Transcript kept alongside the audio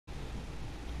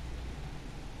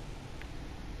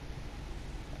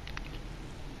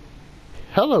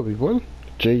Hello everyone,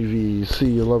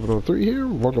 JVC1103 here.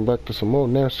 Welcome back to some more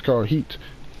NASCAR Heat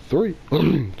 3.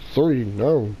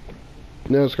 No.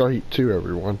 NASCAR Heat 2,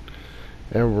 everyone.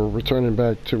 And we're returning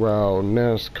back to our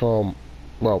NASCAR,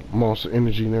 well, Monster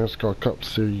Energy NASCAR Cup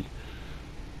Series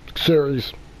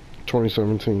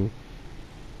 2017.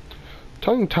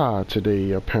 Tongue tied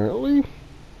today, apparently.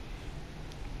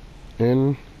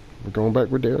 And we're going back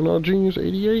with Darren R. Jr.'s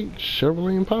 88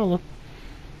 Chevrolet Impala.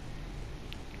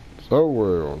 So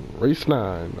we're on race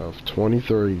 9 of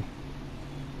 23.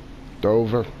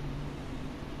 Dover.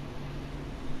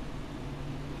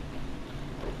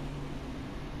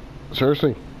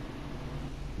 Seriously,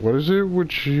 what is it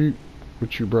with you,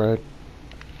 Brad?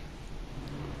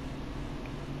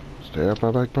 Stay off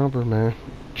my back bumper, man.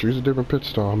 Choose a different pit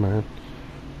stall, man.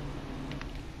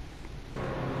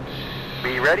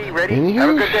 Be ready. Anywho, Have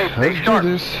a good day. Stay let's sharp.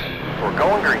 do this. We're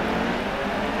going green.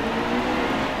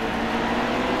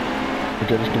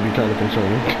 Okay, this can be kind of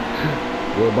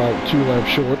concerning. We're about 2 laps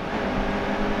short.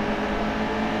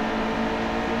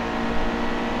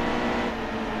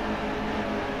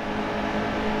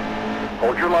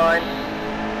 Hold your line.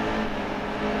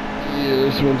 Yeah,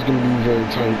 this one's gonna be very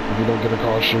tight if we don't get a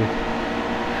caution.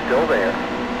 Still there.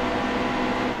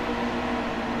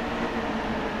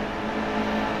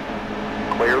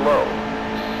 Clear low.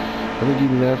 I think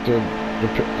even after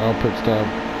our pit stop,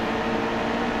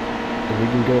 if we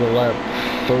can go to lap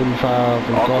 35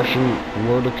 and caution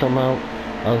were to come out,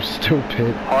 I'll still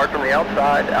pit Hard from the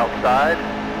outside.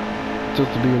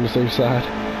 just to be on the safe side.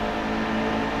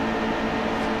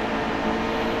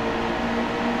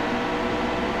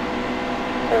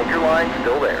 Hold your line.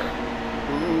 Still there.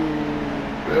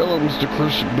 Hello, Mr.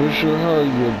 Chris Busher, how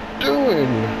you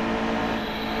doing?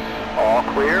 All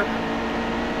clear.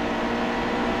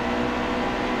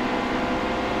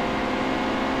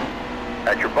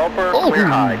 At your bumper. Oh. Clear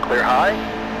high. Clear high.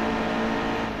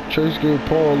 Chase gave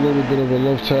Paul a little bit of a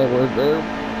love tap right there.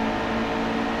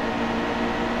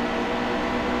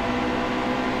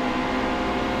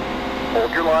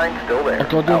 Hold your line. Still there. I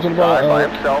caught those in the Outside by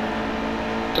bottom. himself.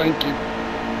 Thank you.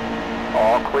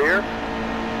 All clear.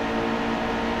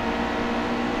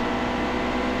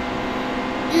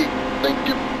 Thank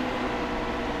you.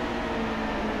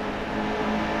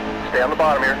 Stay on the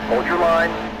bottom here. Hold your line.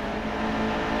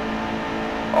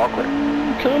 All clear.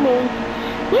 Come on.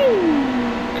 Woo!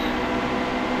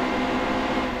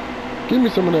 Give me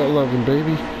some of that loving,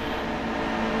 baby.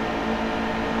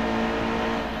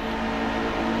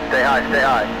 Stay high. Stay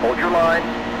high. Hold your line.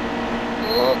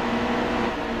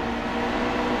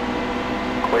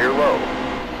 Clear low.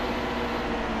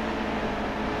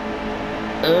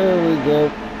 There we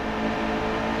go.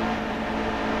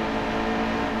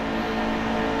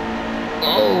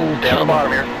 Oh, Stay on the come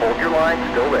bottom on. here. Hold your line.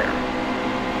 Still there.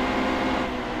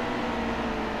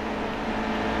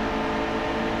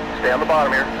 Stay on the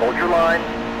bottom here. Hold your line.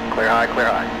 Clear high. Clear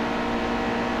high.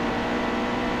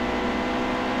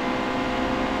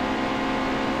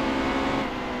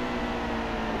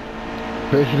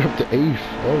 Made it up to 8th.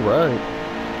 Alright.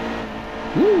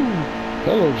 Woo!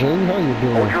 Hello, Jamie. How you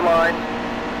doing? Hold your line.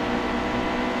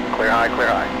 Clear high. Clear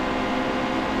high.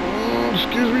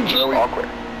 Excuse me, Joey. All clear.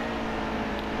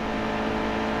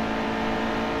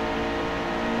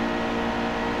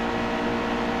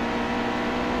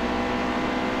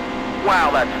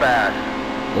 Wow, that's fast.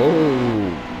 Oh,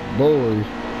 boy.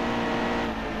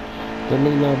 That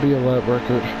may not be a lap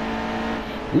record.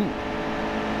 Ooh.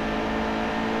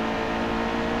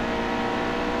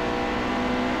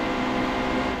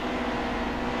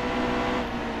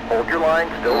 Hold your line.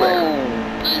 Still there.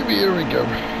 Oh, baby, here we go.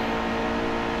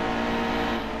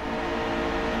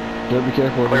 Gotta be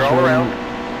careful. Clear This all one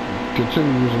around.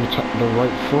 continue using the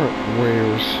right front,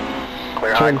 whereas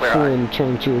Clear high. turn Clear 4 high. and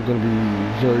turn 2 are going to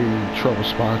be very trouble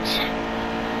spots.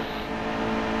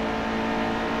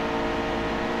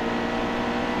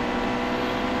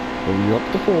 But we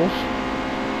up the 4th.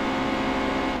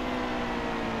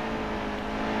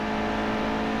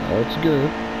 That's good.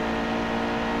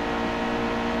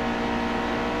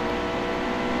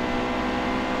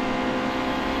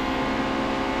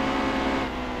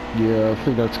 Yeah, I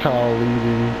think that's Kyle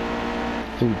leading.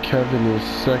 I think Kevin is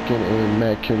second and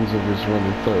Matt Kenseth is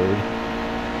running third.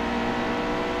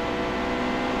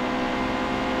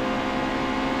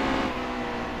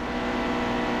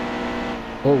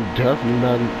 Oh, definitely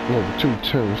not over 2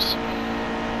 tenths.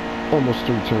 Almost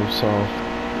 3 tenths off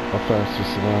our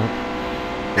fastest lap.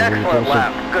 And when it Excellent comes to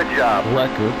lap. Good job.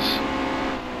 records.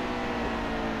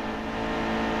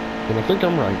 And I think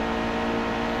I'm right.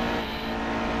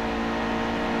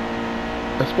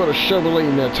 Let's put a Chevrolet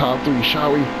in that top 3,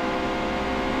 shall we?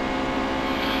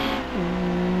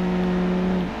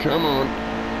 Come on.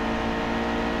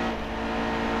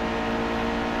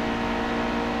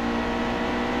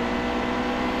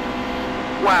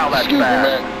 Wow, that's Excuse me,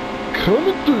 fast. man.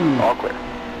 Coming through. All clear.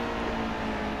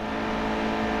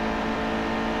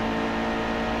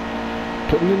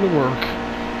 Putting in the work.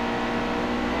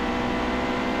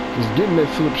 Just getting that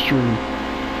slipstream.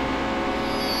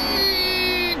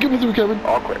 Coming through, Kevin.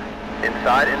 All clear.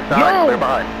 Inside, No! clear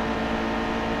behind.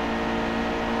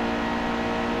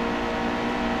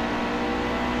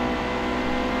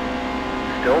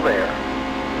 Still there.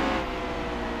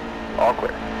 All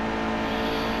clear.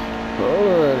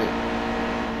 Alrighty.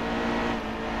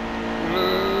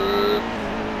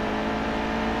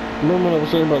 Remember what I was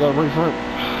saying about that right front?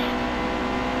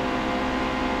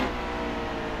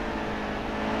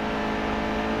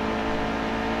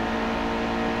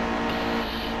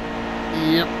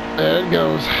 Yep, there it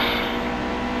goes.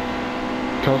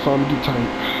 Cause I'm too tight.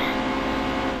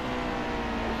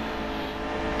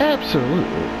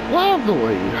 Absolutely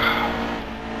lovely.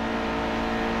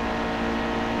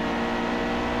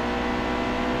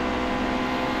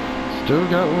 Still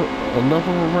got enough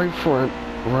of a right front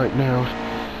right now.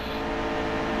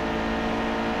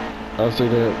 I'll say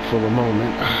that for the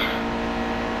moment.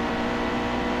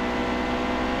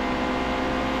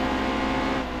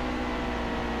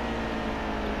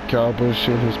 Kyle Busch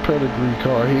in his pedigree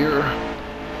car here.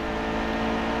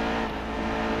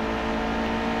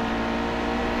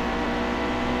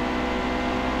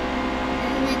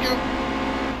 Here we go.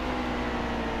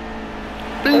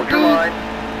 Hold your line.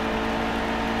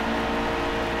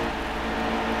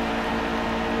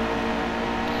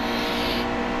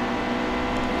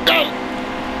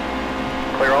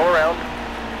 Clear all around.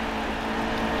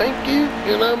 Thank you,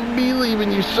 and I'm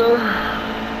believing you, sir.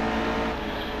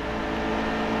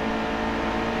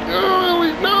 Oh,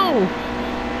 wait, no!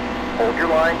 Hold your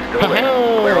line. Still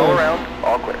there. Clear all around.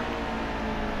 All clear.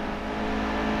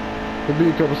 It'll be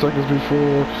a couple seconds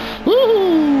before.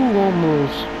 Woohoo!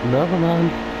 Almost. Never mind.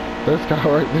 That's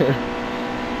Kyle right there.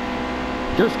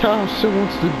 Guess Kyle still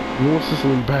wants this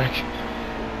lead back.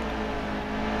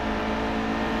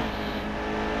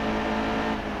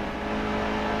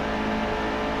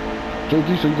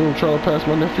 JG, so you gonna try to pass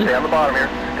my nephew? Stay on the bottom here.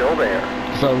 Still there.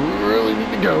 Cause I really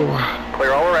need to go.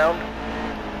 Clear all around.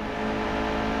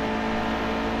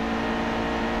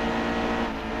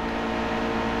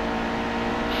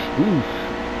 Ooh.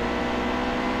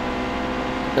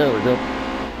 There we go.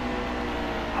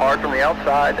 Hard from the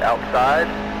outside. Outside.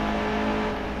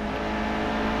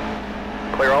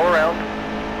 Clear all around.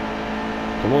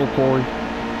 Come on, Corey.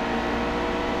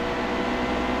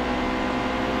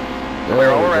 Clear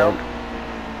all around.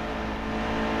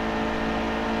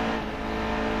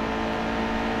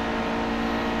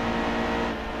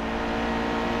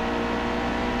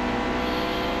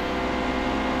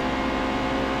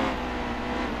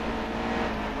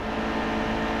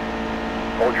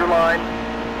 Hold your line.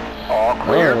 All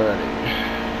clear. Alrighty.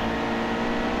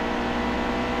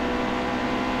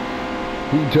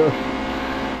 He does.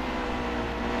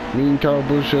 Me and Kyle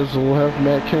Busch has a little half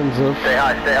Matt Kenseth Stay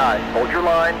high, stay high. Hold your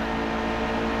line.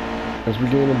 as we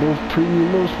gain both premium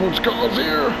motorsports cars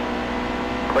here.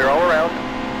 Clear all around.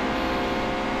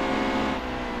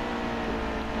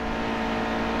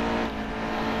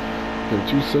 Got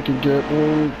a 2-second gap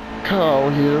on Kyle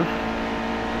here.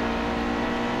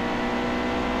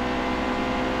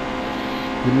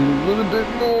 We need a little bit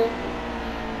more.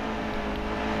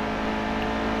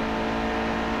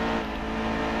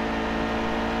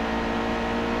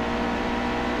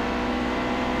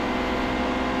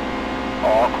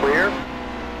 All clear.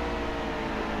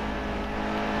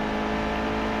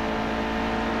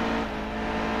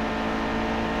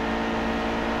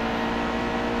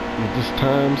 This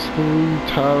times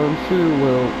 3 tire and fuel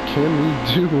well. Can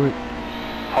we do it?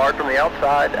 Hard from the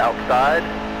outside. Outside.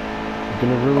 You're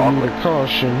gonna really need a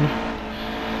caution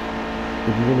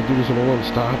if you're gonna do this in a one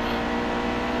stop.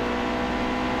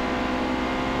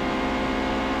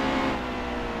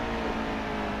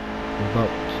 About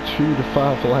 2 to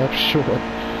 5 laps short.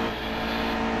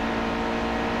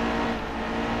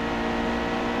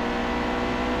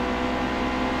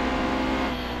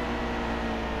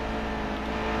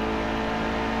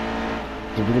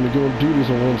 If we're gonna go and do this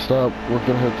in one stop, we're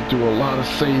gonna have to do a lot of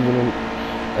saving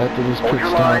after this Hold pit your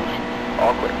stop. line.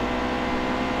 All clear.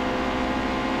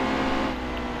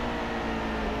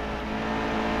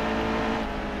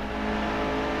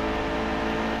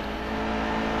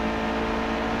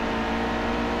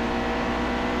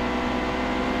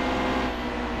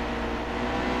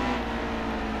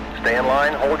 Stay in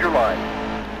line. Hold your line.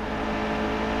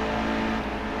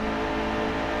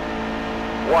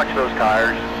 Watch those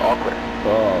tires. All clear.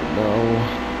 Oh no.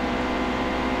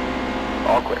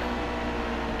 All clear.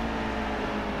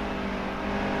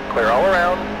 Clear all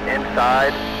around.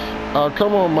 Inside. Oh,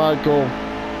 come on, Michael.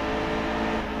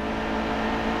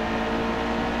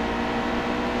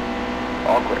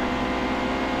 All clear.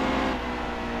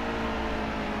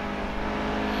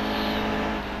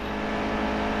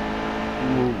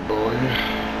 Oh boy.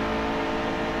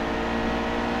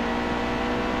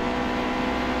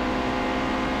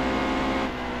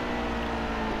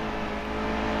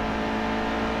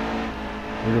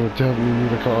 We're gonna definitely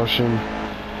need a caution.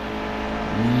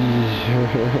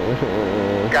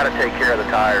 Yeah. Got to take care of the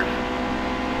tires.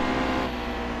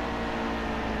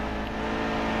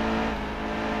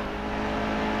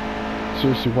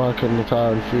 Seriously, why couldn't the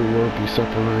tire and fuel road be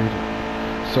separate?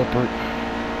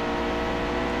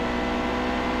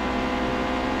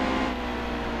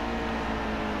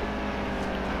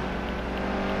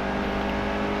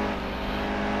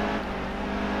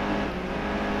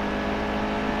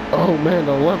 Oh man,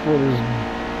 the left one is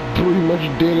pretty much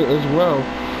dead as well.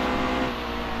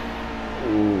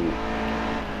 Ooh.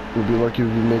 We'll be lucky if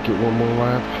we make it one more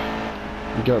lap.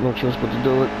 We got no choice but to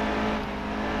do it.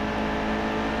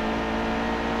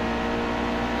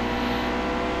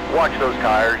 Watch those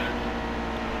tires.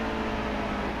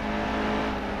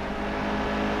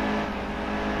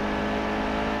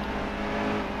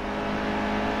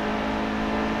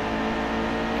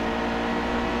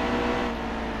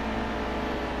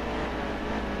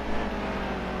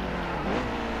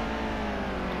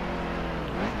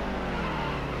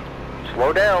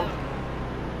 Slow down.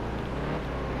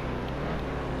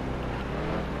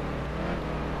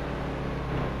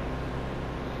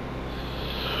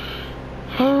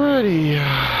 Alrighty.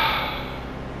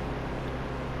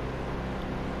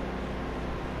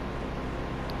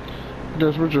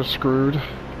 Guess we're just screwed.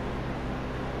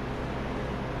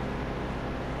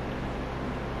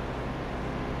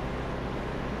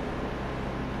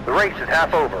 The race is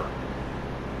half over.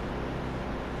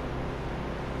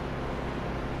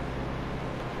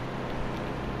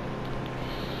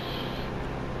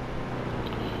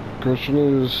 Question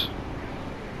is,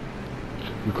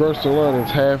 we crossed the line,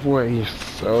 it's halfway,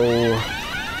 so...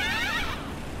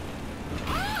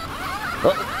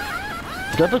 Oh!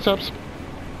 Got footsteps.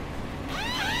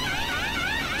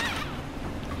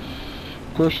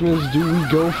 Question is, do we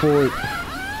go for it?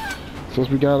 Since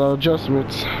we got our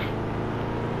adjustments.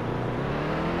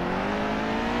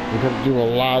 We got to do a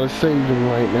lot of saving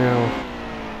right now.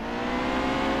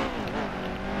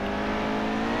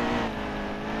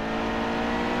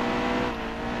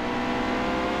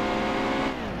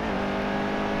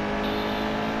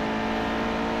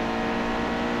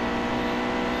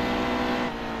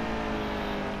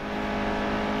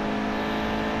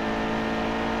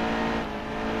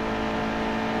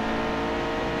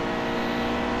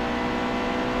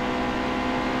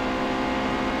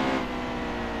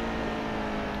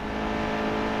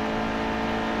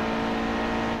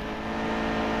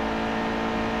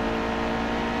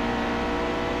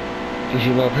 Because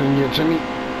you're not pinning it to me.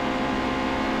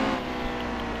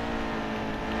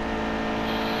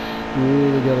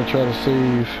 Really gotta try to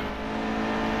save.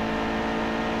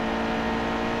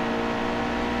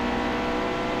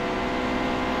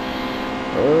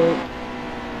 Alright.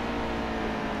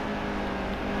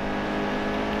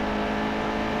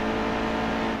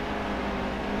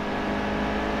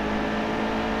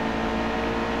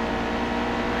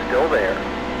 Still there.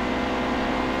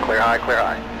 Clear high, clear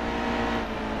high.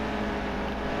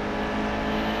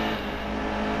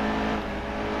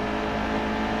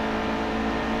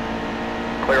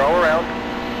 Clear all around.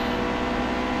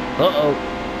 Uh-oh.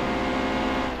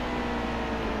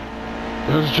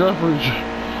 There's Jeffrey. I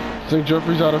think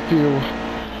Jeffrey's out of fuel.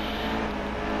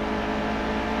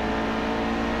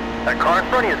 That car in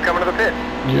front of you is coming to the pit.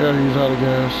 Yeah, he's out of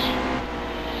gas.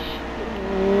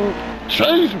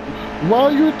 Chase,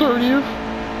 while you're 30th.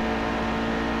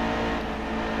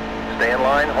 Stay in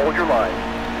line, hold your line.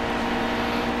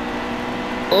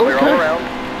 Okay. Clear all around.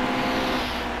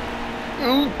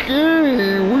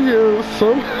 Okay, we have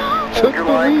some took the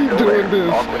lead doing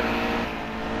this. All clear.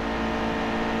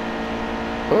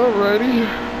 Alrighty.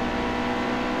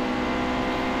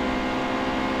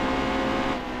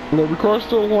 Now we crossed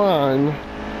the line.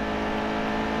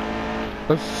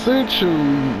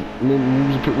 Essentially,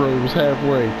 when the pit road was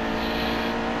halfway.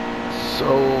 So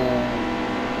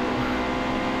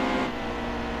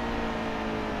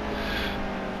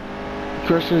the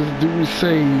question is, do we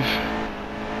save?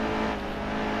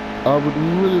 I would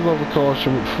really love a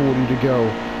caution with 40 to go.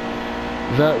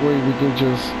 That way we can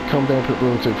just come down pit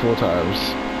road and take 4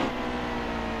 tires.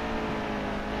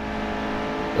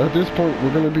 At this point,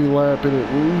 we're going to be lapping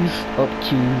at least up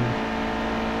to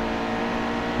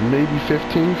maybe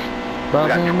 15th by We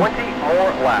got then. 20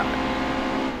 more laps.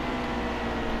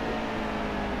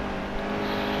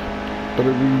 But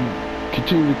if we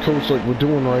continue to coast like we're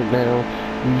doing right now,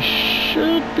 we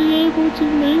should be able to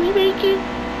maybe make it.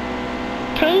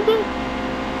 Kinda.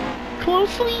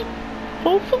 Closely.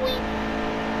 Hopefully.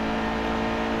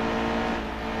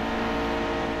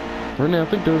 Right now, I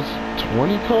think there's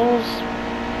 20 calls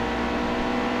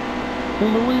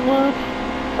in the lead lap.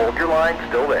 Hold your line,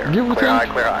 still there. Give or Clear high,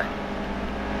 take. clear high.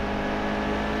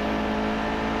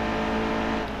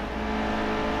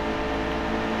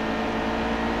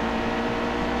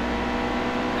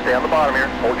 Stay on the bottom here.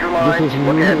 Hold your line. This is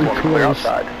Look ahead really for me. Clear close.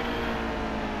 outside.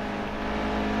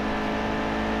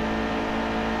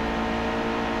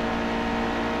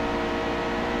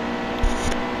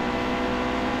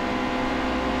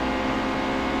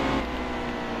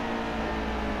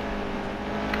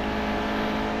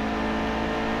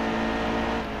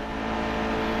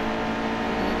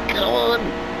 Come on.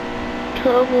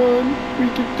 Come on. We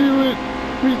can do it.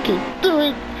 We can do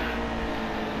it.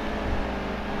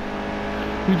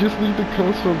 We just need to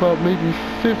coast for about maybe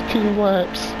 15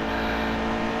 laps.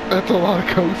 That's a lot of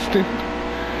coasting.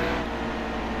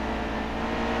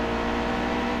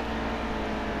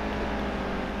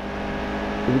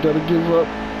 We gotta give up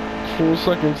 4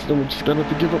 seconds, then we just gotta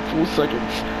have to give up 4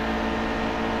 seconds.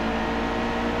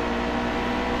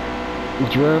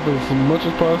 Drive as much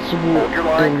as possible Hold your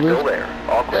line, and still lift there.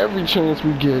 All clear. every chance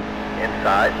we get.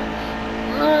 Inside.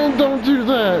 Don't do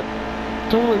that.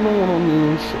 Don't let no one on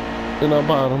the in our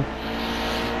bottom.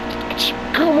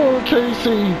 Come on,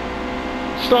 Casey.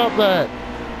 Stop that.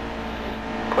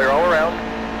 Clear all around.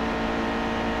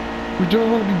 We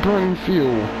don't want to be burning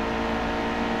fuel.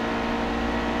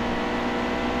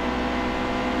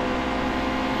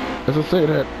 As I say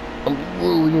that, I'm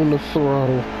really on the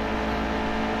throttle.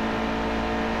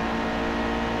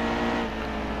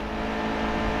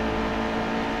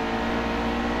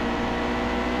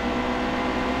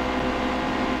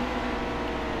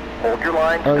 Hold your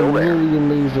line, still I'm there. really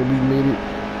amazed that we made it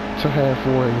to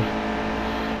halfway.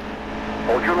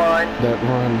 Hold your line. That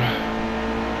run.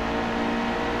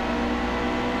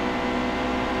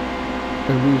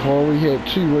 And we've already had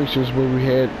 2 races where we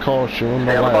had caution on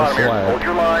Stay the on the last bottom here. Hold lap.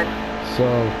 your line. So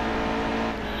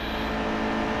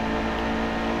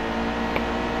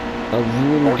I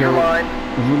Hold your line.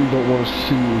 really don't want to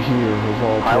see it here of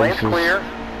all High lane's places. clear.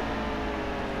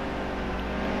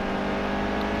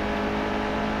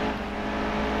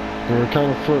 And we're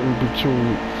kind of flirting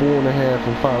between 4.5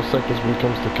 and 5 seconds when it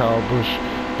comes to Kyle Busch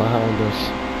behind us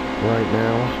right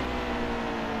now.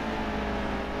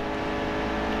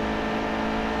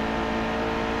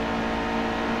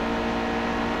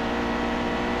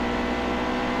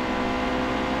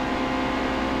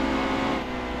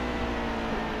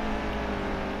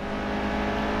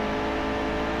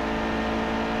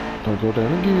 Don't go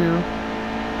down a gear.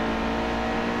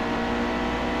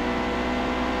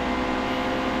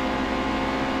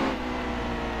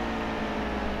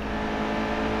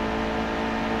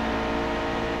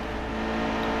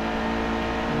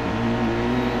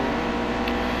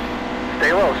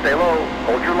 Stay low, stay low.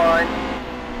 Hold your line.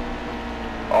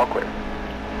 All clear.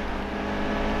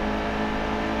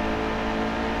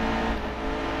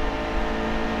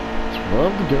 It's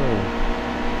 12 to go.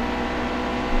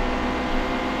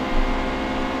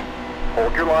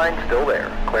 Hold your line, still there.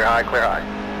 Clear high, clear high.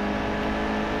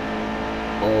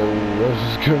 Oh, this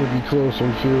is going to be close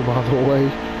on field, by the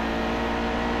way.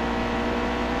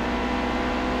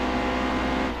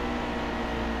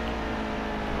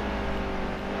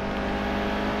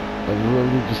 I really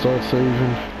need to start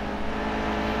saving.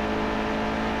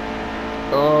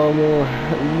 Oh man,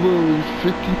 literally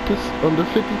 50%, under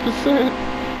 50%.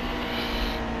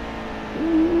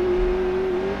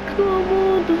 Come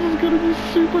on, this is gonna be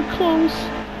super close.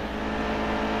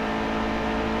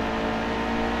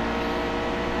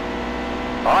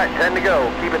 All right, 10 to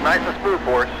go. Keep it nice and smooth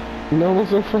for us. No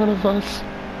one's in front of us.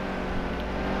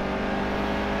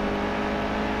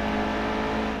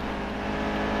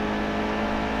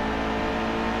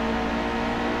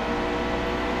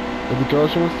 If the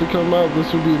caution was to come out,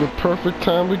 this would be the perfect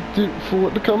time for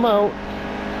it to come out.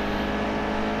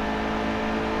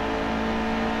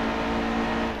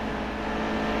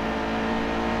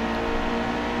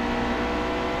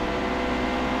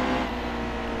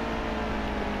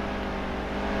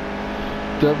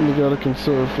 Definitely got to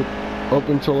conserve for up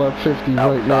until lap 50 right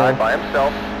Outside now. by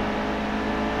himself.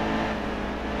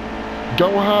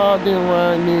 Go hard then,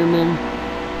 Ryan Newman.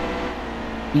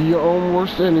 You're your own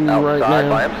worst enemy right Outside now.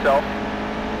 by himself.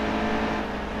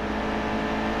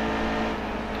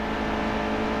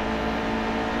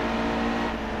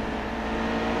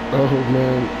 Oh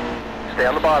man. Stay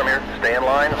on the bottom here. Stay in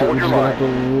line. I think Hold we're your just gonna have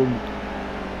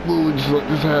line. to literally just let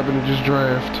this happen and just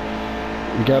draft.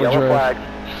 We gotta Yellow draft.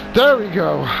 flag. There we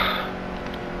go.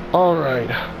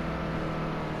 Alright.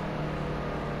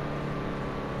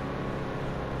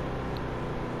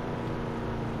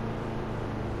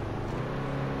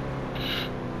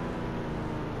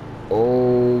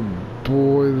 Oh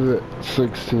boy, the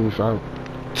 16th. I'll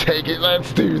take it.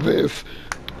 Let's do this.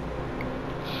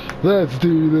 Let's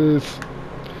do this.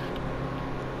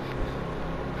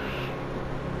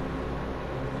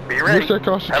 Be ready. Wish that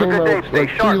caution Have a came good day. out Stay like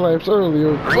sharp. 3 laps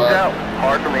earlier. Green's But out.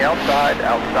 Hard from the outside.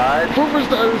 Outside. Super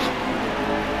status.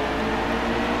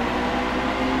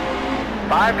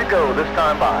 5 to go. This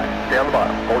time by. Stay on the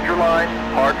bottom. Hold your line.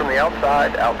 Hard from the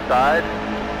outside. Outside.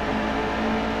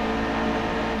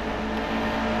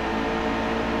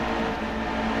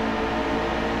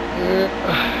 Yeah.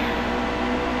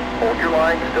 Hold your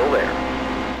line. Still there.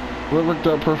 That worked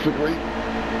out perfectly.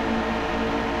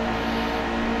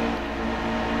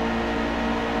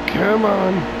 Come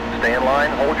on. Stay in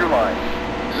line. Hold your line.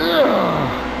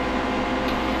 Yeah.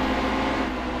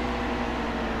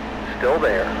 Still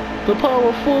there. The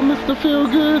powerful Mr.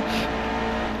 Feelgoods.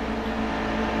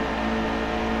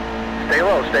 Stay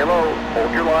low. Stay low.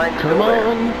 Hold your line. Come Still there.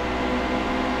 on.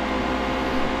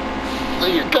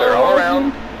 See you, Clear all Carl.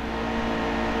 around.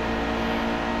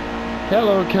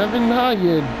 Hello, Kevin. How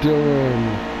you doing?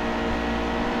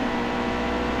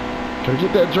 Can I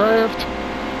get that draft?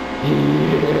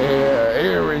 Yeah,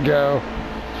 here we go.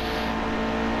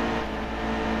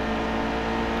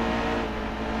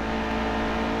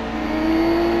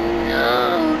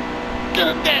 Get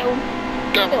it down.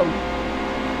 Come on.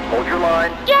 Hold your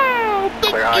line. Yeah,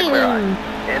 thank Clear high. you. Clear high.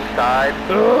 Inside.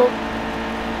 Oh.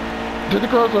 Did the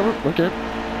crossover. Okay.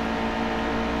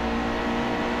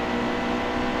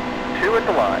 2 at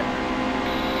the line.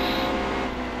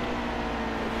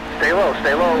 Stay low.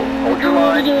 Stay low. Hold your Come on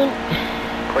line. again.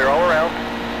 Clear all around.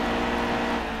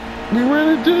 We ran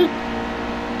it, dude.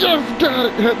 Just got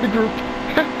it. Had the group.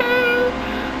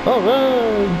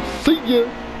 Alright. See ya.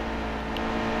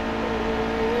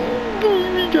 Boy,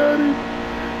 we got it.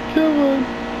 Come on.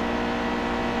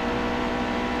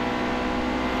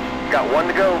 Got 1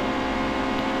 to go.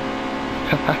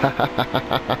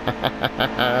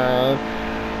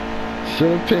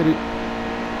 Should have pit it.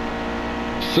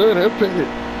 Should have pit it.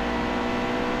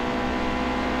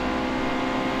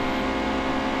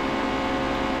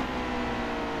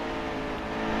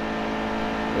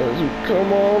 As we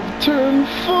come off turn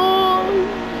 4.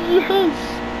 Yes.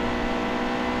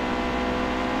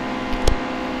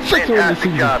 Second win of the Fantastic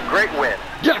season. job. Great win.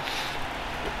 Yes.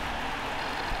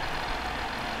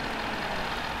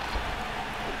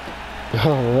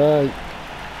 All right.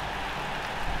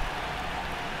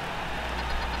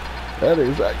 That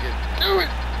is how you do it.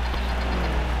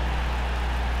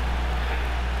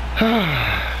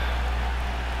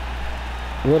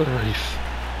 What a race.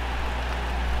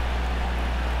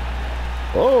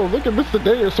 Oh, look at Mr.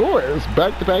 Dinosaurus.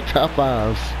 Back-to-back top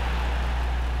 5s.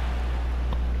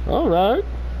 All right.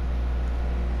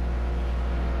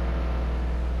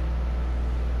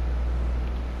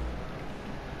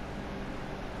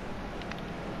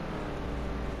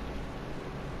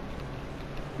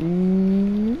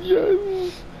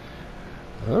 Yes.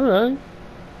 All right.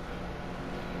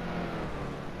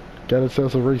 Got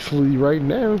ourselves a race lead right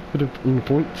now for the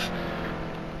points.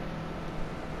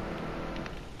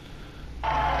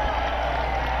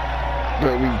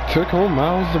 But we took home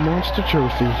Miles the Monster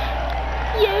Trophy.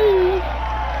 Yay!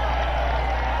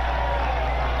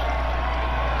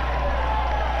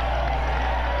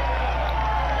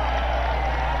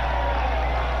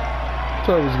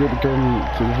 Thought it was good to come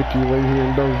to the victory lane here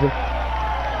in Dover.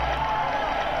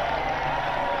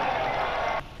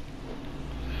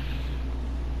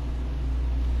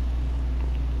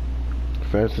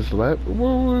 Fastest lap?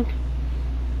 Whoa.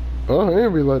 Oh,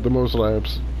 and we led the most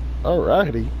laps.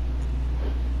 Alrighty.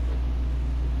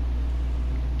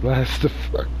 Last to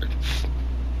first.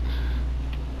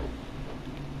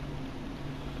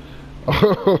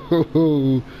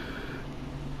 Oh,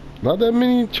 not that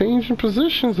many changing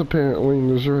positions apparently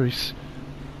in this race.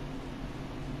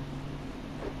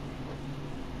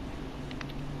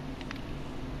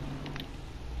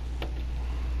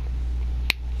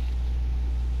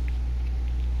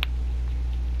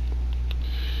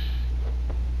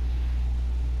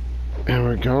 And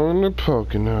we're going to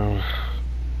Pocono.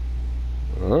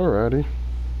 Alrighty.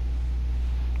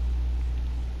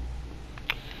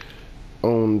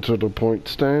 On to the point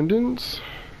standings.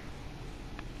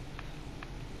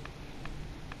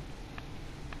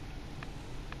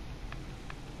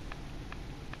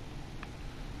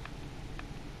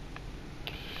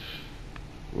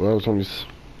 Well, it's only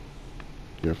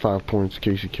 5 points.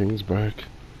 Casey King's back.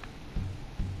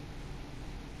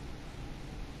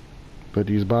 But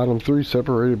these bottom 3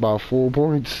 separated by 4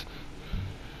 points.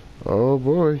 Oh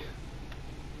boy.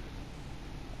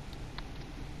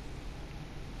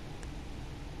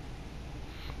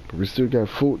 But we still got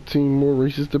 14 more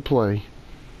races to play.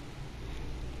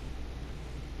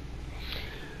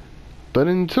 But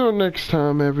until next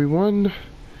time, everyone,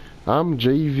 I'm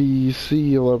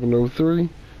JVC1103.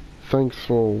 Thanks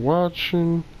for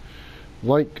watching.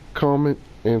 Like, comment,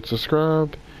 and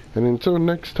subscribe. And until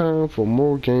next time, for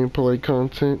more gameplay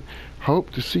content,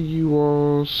 hope to see you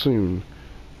all soon.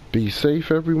 Be safe,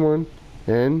 everyone,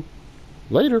 and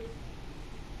later.